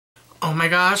Oh my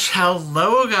gosh,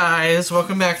 hello guys!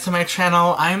 Welcome back to my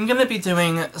channel. I'm gonna be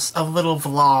doing a little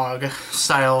vlog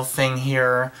style thing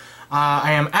here.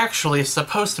 I am actually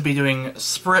supposed to be doing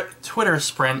Twitter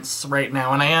sprints right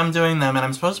now, and I am doing them, and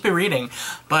I'm supposed to be reading,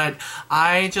 but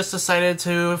I just decided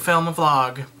to film a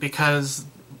vlog because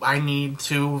I need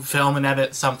to film and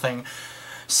edit something.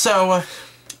 So,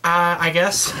 I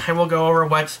guess I will go over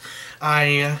what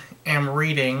I am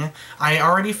reading. I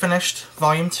already finished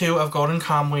Volume 2 of Golden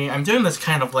Kamuy. I'm doing this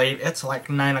kind of late. It's like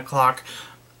 9 o'clock.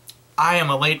 I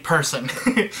am a late person.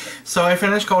 So I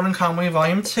finished Golden Kamuy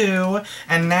Volume 2,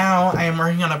 and now I am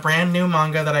working on a brand new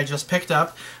manga that I just picked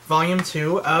up, Volume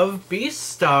 2 of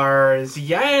Beastars.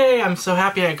 Yay! I'm so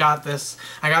happy I got this.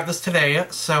 I got this today,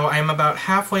 so I'm about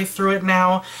halfway through it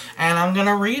now, and I'm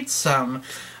gonna read some,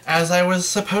 as I was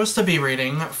supposed to be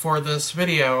reading for this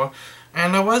video.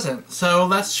 And I wasn't, so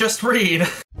let's just read.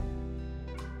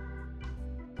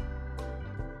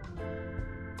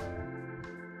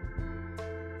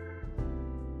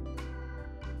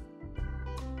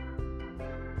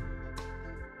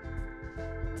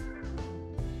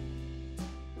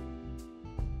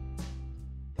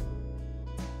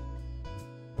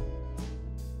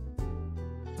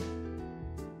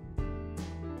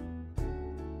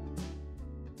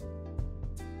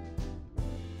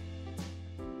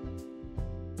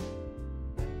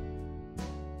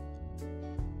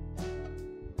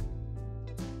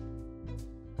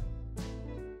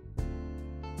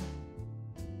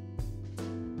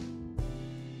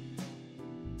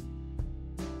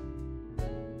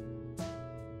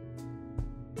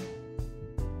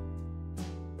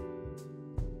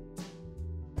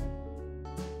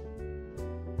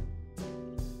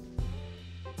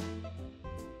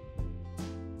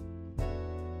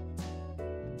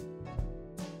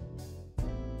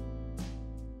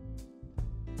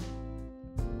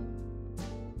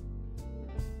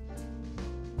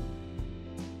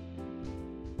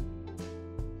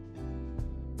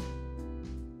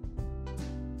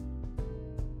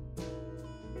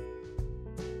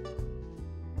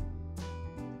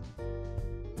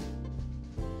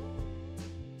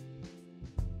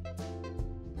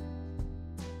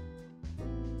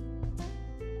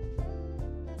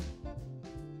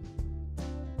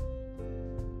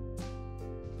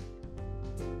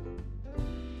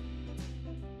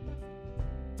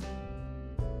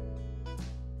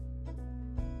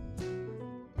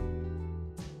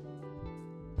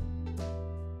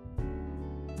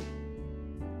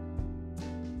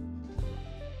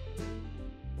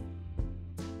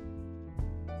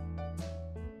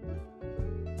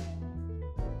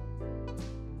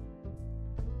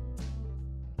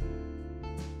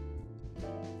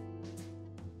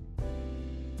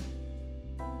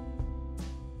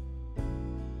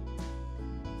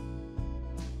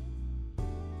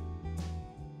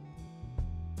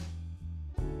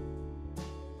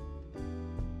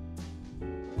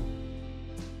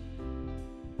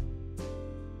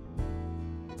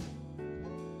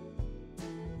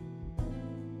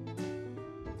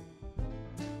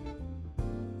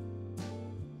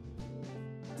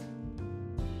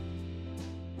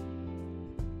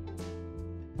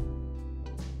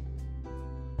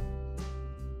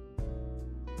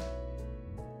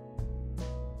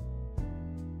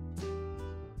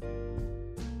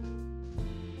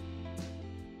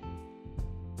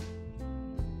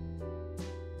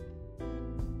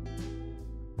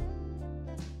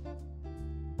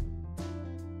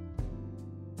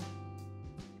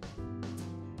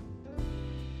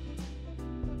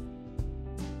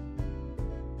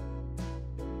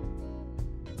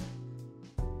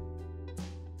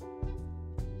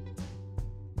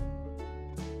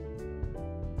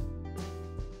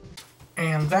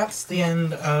 And that's the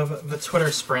end of the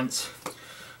Twitter sprint.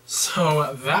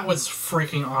 So that was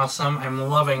freaking awesome. I'm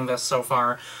loving this so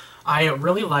far. I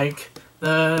really like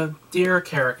the deer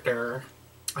character.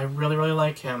 I really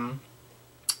like him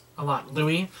a lot.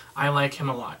 Louis, I like him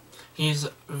a lot. He's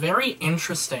very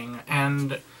interesting,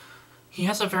 and he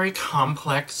has a very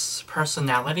complex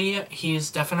personality. He's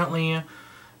definitely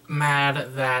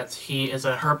mad that he is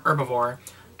a herbivore,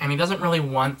 and he doesn't really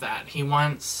want that. He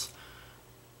wants,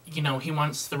 you know, he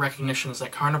wants the recognitions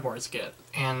that carnivores get,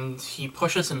 and he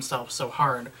pushes himself so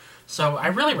hard. So I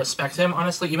really respect him,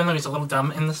 honestly, even though he's a little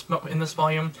dumb in this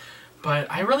volume.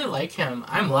 But I really like him.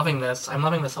 I'm loving this. I'm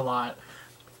loving this a lot.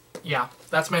 Yeah,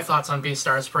 that's my thoughts on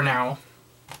Beastars for now.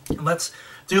 Let's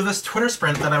do this Twitter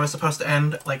sprint that I was supposed to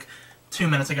end, like, 2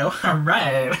 minutes ago.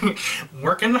 Alright!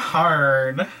 Working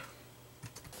hard!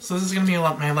 So this is going to be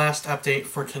my last update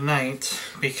for tonight,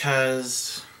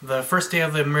 because the first day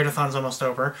of the Readathon's almost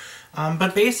over.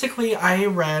 But basically, I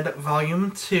read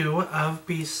Volume 2 of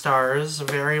Beastars.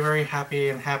 Very, very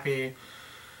happy.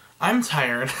 I'm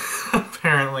tired,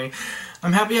 apparently.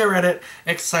 I'm happy I read it,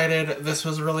 excited, this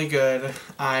was really good.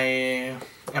 I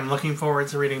am looking forward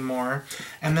to reading more.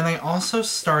 And then I also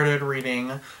started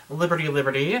reading Liberty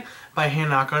Liberty by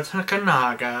Hinako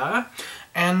Takanaga.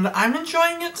 And I'm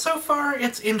enjoying it so far.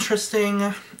 It's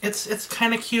interesting. It's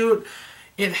kind of cute.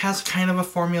 It has kind of a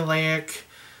formulaic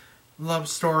love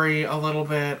story a little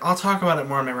bit. I'll talk about it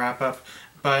more in my wrap-up.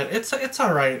 But it's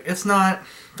alright. It's not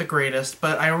the greatest,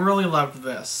 but I really loved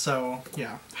this, so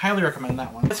yeah, highly recommend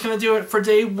that one. That's gonna do it for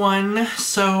day 1,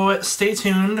 so stay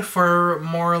tuned for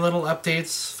more little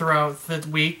updates throughout the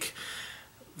week.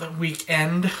 The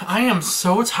weekend. I am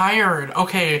so tired.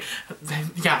 Okay,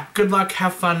 yeah, good luck,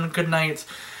 have fun, good night,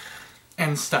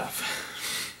 and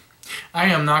stuff. I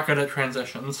am not good at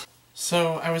transitions.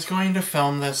 So, I was going to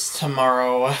film this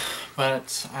tomorrow,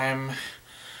 but I'm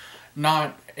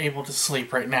not able to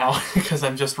sleep right now because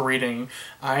I'm just reading.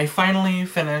 I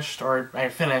finished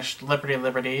Liberty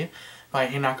Liberty by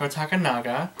Hinako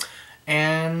Takanaga,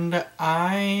 and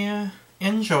I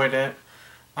enjoyed it.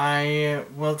 I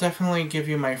will definitely give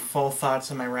you my full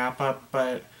thoughts in my wrap-up,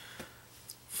 but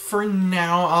for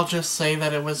now I'll just say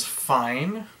that it was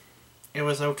fine. It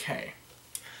was okay.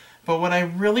 But what I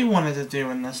really wanted to do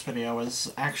in this video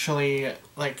was actually,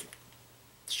 like,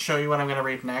 show you what I'm going to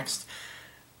read next.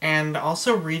 And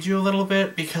also read you a little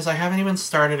bit, because I haven't even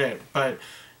started it, but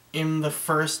in the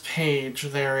first page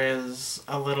there is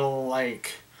a little,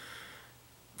 like,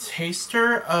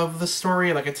 taster of the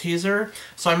story, like a teaser.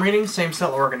 So I'm reading Same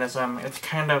Cell Organism. It's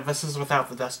kind of, this is without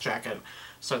the dust jacket,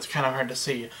 so it's kind of hard to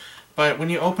see. But when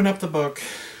you open up the book,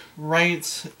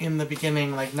 right in the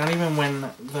beginning, like not even when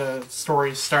the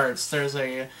story starts, there's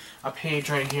a page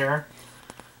right here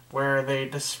where they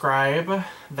describe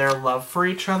their love for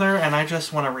each other, and I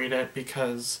just want to read it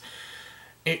because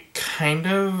it kind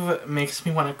of makes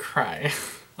me want to cry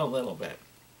a little bit.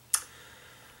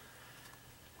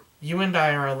 You and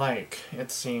I are alike,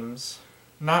 it seems.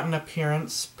 Not in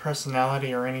appearance,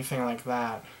 personality, or anything like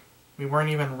that. We weren't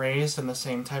even raised in the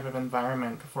same type of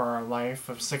environment for our life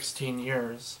of 16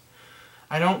 years.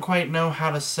 I don't quite know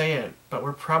how to say it, but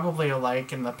we're probably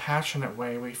alike in the passionate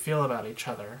way we feel about each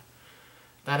other.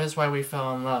 That is why we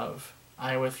fell in love.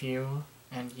 I with you,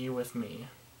 and you with me.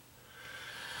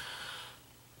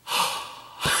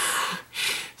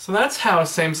 So that's how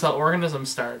Same Cell Organism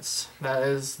starts. That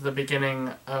is the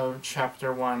beginning of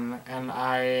chapter 1, and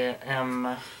I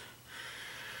am...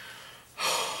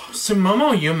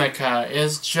 Sumomo Yumika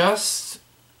is just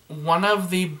one of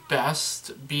the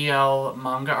best BL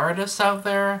manga artists out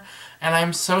there, and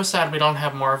I'm so sad we don't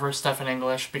have more of her stuff in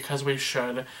English, because we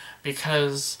should,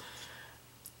 because...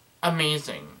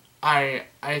 amazing.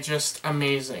 Just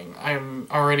amazing. I'm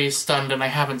already stunned and I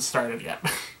haven't started yet.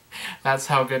 That's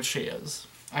how good she is.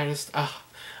 I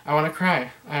want to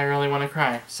cry. I really want to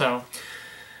cry. So,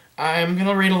 I'm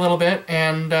gonna read a little bit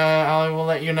and I will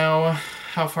let you know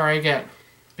how far I get,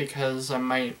 because I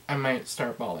might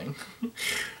start bawling.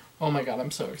 Oh my god,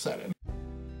 I'm so excited.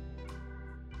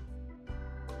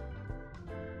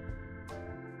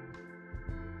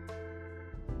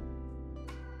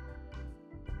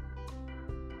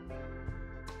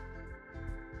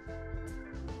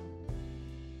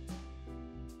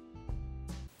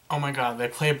 Oh my god, they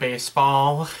play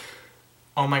baseball.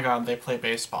 Oh my god, they play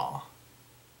baseball.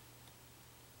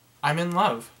 I'm in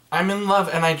love. I'm in love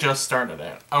and I just started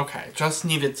it. Okay, just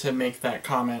needed to make that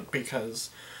comment because,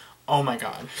 oh my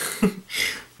god.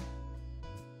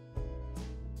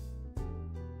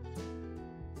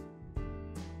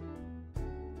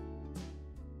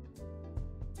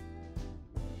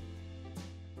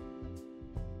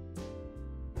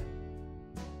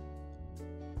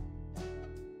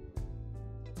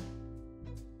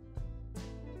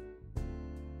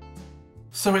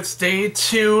 So it's day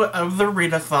 2 of the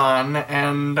readathon,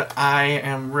 and I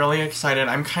am really excited.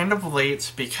 I'm kind of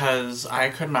late because I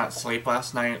could not sleep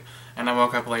last night, and I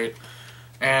woke up late.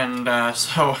 And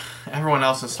so everyone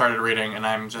else has started reading, and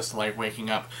I'm just like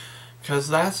waking up. Because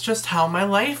that's just how my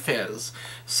life is.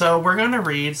 So we're going to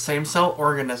read Same Cell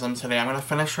Organism today. I'm going to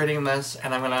finish reading this,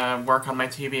 and I'm going to work on my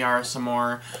TBR some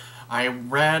more. I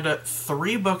read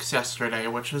 3 books yesterday,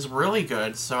 which is really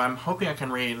good, so I'm hoping I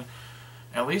can read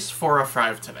at least 4 or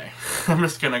 5 today. I'm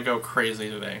just gonna go crazy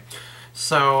today.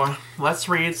 So, let's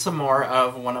read some more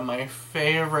of one of my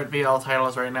favorite BL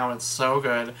titles right now. It's so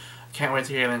good. I can't wait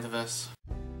to get into this.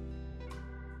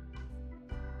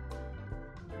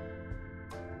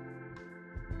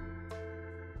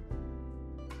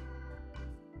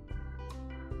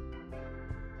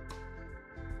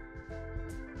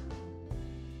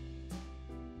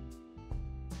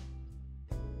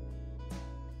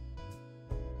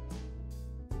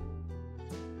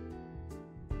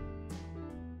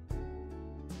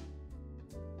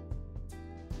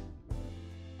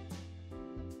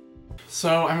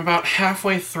 So I'm about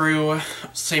halfway through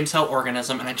Same Cell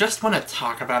Organism, and I just want to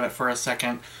talk about it for a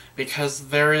second because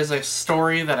there is a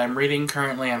story that I'm reading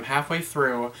currently, I'm halfway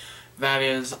through, that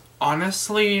is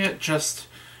honestly just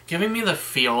giving me the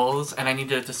feels, and I need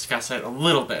to discuss it a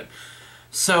little bit.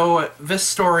 So this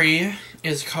story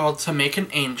is called To Make an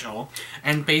Angel,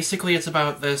 and basically it's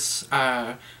about this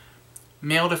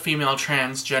male to female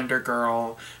transgender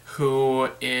girl who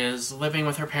is living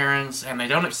with her parents and they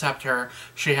don't accept her.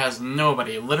 She has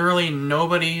nobody, literally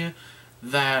nobody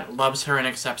that loves her and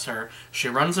accepts her. She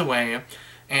runs away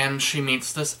and she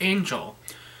meets this angel.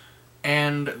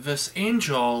 And this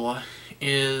angel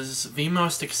is the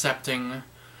most accepting,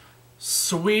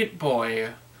 sweet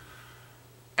boy.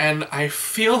 And I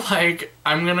feel like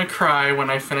I'm gonna cry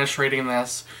when I finish reading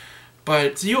this.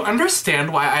 But do you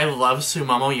understand why I love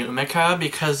Sumomo Yumika?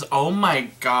 Because, oh my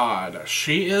god,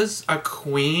 she is a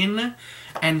queen,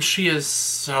 and she is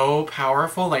so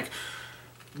powerful. Like,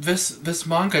 this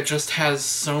manga just has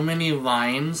so many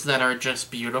lines that are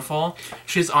just beautiful.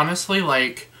 She's honestly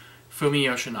like Fumi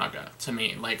Yoshinaga to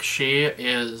me. Like, she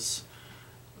is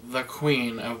the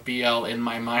queen of BL in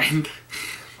my mind.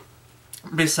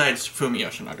 Besides Fumi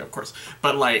Yoshinaga, of course.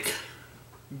 But, like,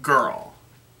 girl.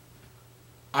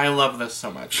 I love this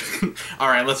so much.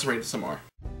 Alright, let's read some more.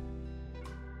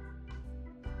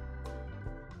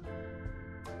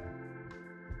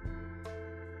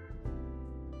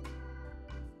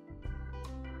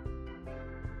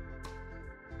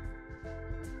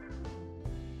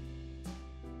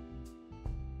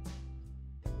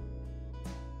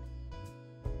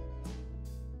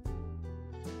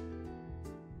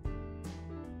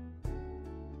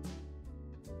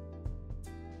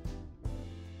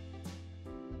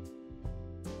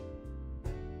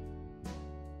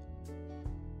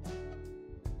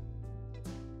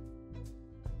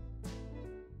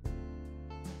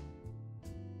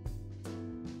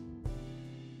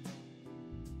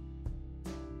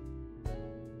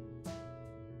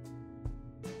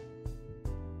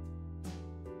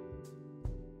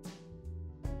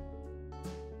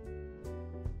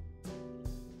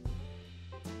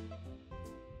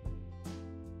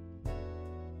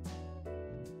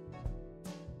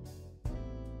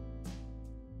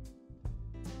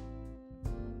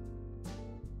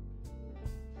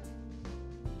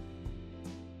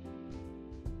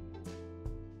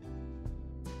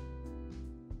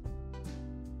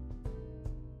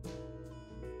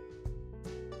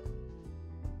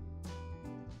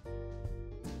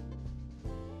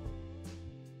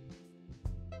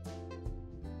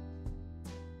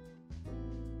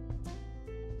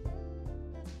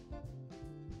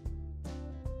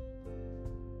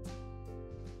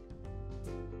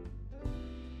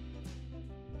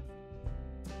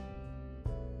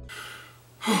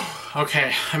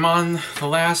 Okay, I'm on the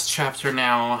last chapter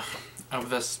now of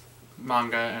this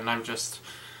manga, and I'm just...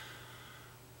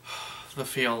 the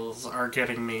feels are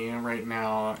getting me right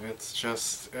now. It's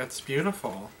just... it's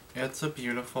beautiful. It's a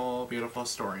beautiful, beautiful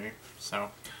story.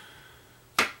 So...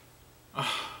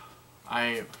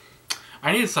 I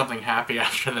need something happy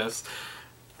after this.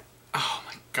 Oh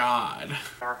my god.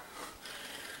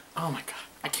 Oh my god.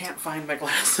 I can't find my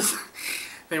glasses.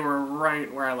 They were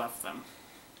right where I left them.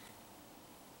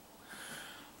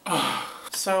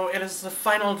 So it is the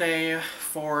final day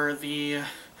for the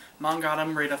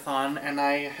Mangautumn Readathon, and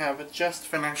I have just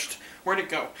finished... where'd it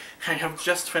go? I have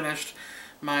just finished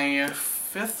my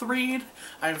 5th read.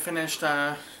 I've finished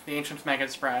The Ancient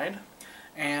Maggot's Bride,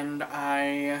 and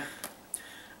I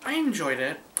enjoyed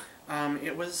it.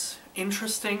 It was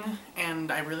interesting,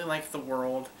 and I really liked the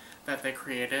world that they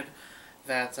created,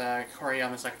 that Kori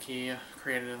Yamazaki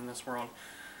created in this world.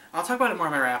 I'll talk about it more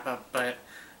in my wrap-up, but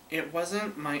it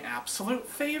wasn't my absolute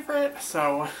favorite,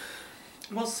 so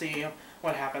we'll see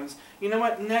what happens. You know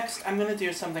what? Next, I'm going to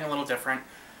do something a little different.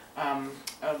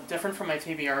 Different from my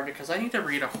TBR, because I need to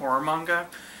read a horror manga.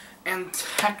 And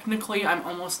technically, I'm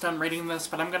almost done reading this,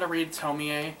 but I'm going to read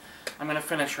Tomie. I'm going to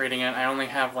finish reading it. I only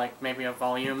have, like, maybe a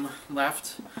volume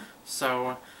left,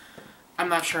 so I'm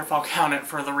not sure if I'll count it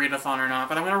for the readathon or not,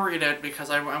 but I'm going to read it because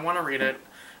I want to read it.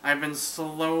 I've been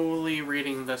slowly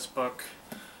reading this book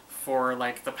for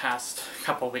like the past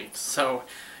couple weeks, so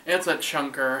it's a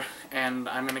chunker, and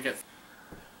I'm gonna get...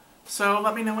 So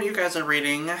let me know what you guys are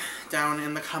reading down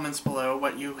in the comments below,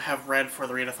 what you have read for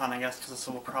the readathon, I guess, because this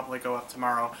will probably go up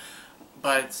tomorrow.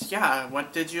 But yeah,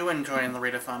 what did you enjoy in the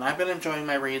readathon? I've been enjoying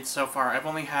my reads so far. I've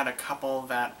only had a couple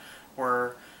that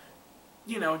were,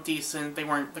 you know, decent. They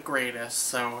weren't the greatest,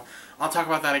 so I'll talk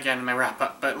about that again in my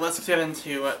wrap-up. But let's get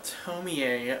into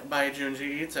Tomie by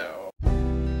Junji Ito.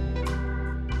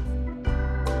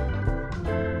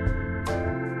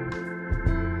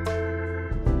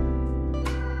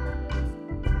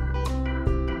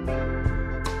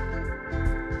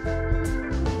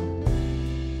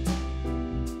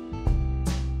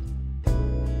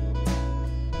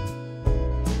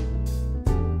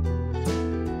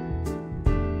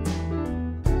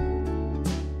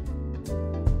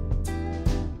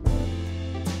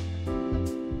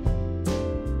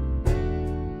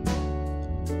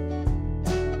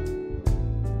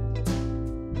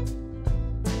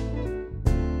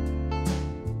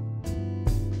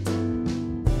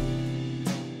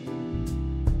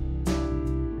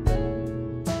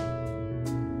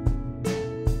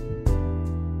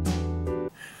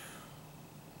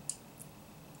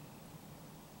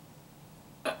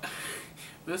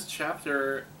 This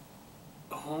chapter,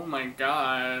 oh my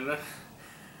god,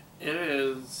 it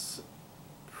is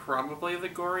probably the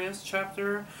goriest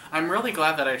chapter. I'm really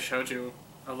glad that I showed you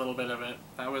a little bit of it.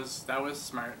 That was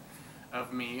smart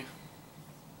of me.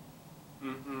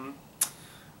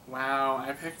 Wow,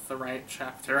 I picked the right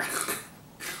chapter.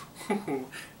 Oh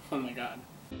my god.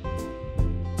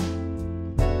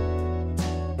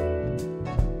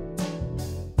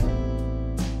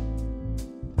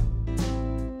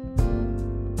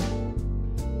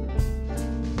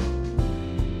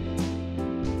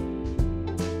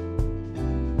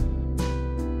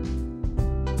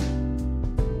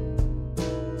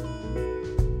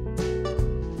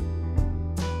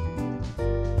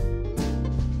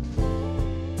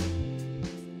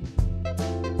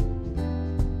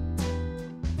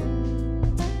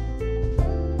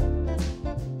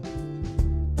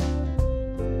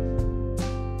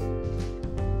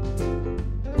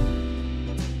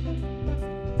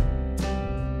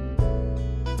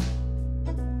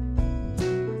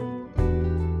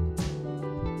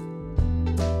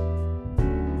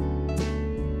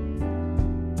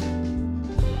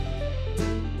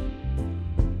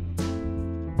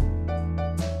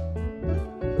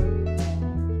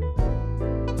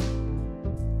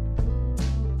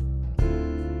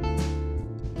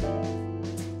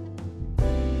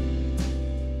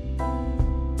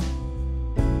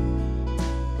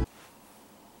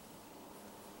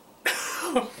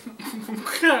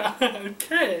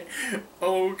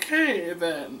 Okay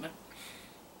then.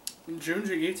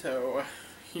 Junji Ito,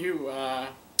 you,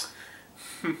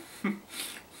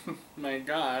 my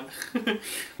god.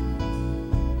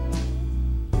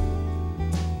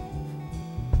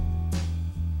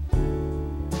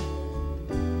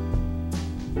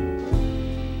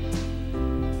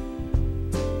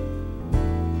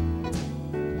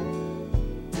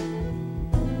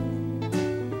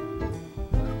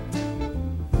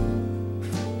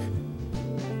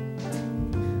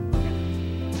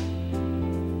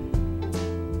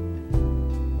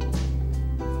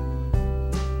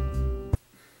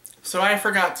 So I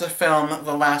forgot to film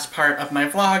the last part of my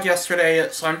vlog yesterday,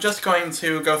 so I'm just going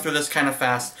to go through this kind of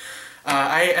fast.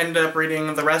 I ended up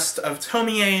reading the rest of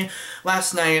Tomie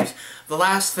last night, the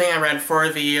last thing I read for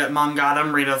the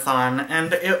Mangautumn Readathon,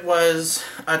 and it was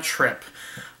a trip.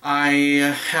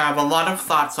 I have a lot of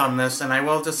thoughts on this, and I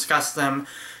will discuss them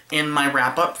in my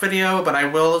wrap-up video, but I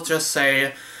will just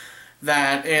say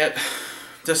that it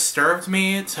disturbed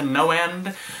me to no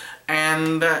end,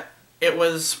 and it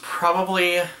was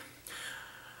probably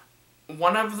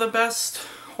one of the best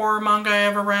horror manga I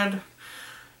ever read.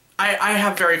 I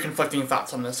have very conflicting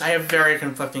thoughts on this. I have very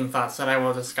conflicting thoughts that I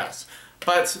will discuss.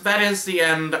 But that is the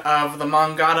end of the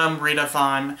Mangautumn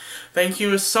Readathon. Thank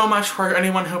you so much for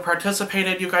anyone who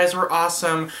participated. You guys were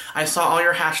awesome. I saw all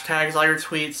your hashtags, all your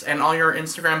tweets, and all your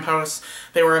Instagram posts.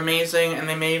 They were amazing, and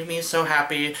they made me so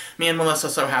happy. Me and Melissa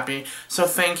so happy. So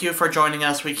thank you for joining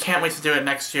us. We can't wait to do it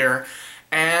next year.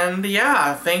 And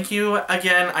yeah, thank you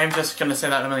again. I'm just gonna say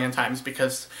that a million times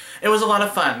because it was a lot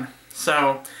of fun.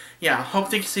 So yeah, hope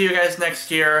to see you guys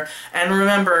next year. And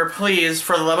remember, please,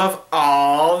 for the love of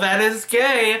all that is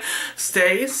gay,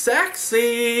 stay sexy!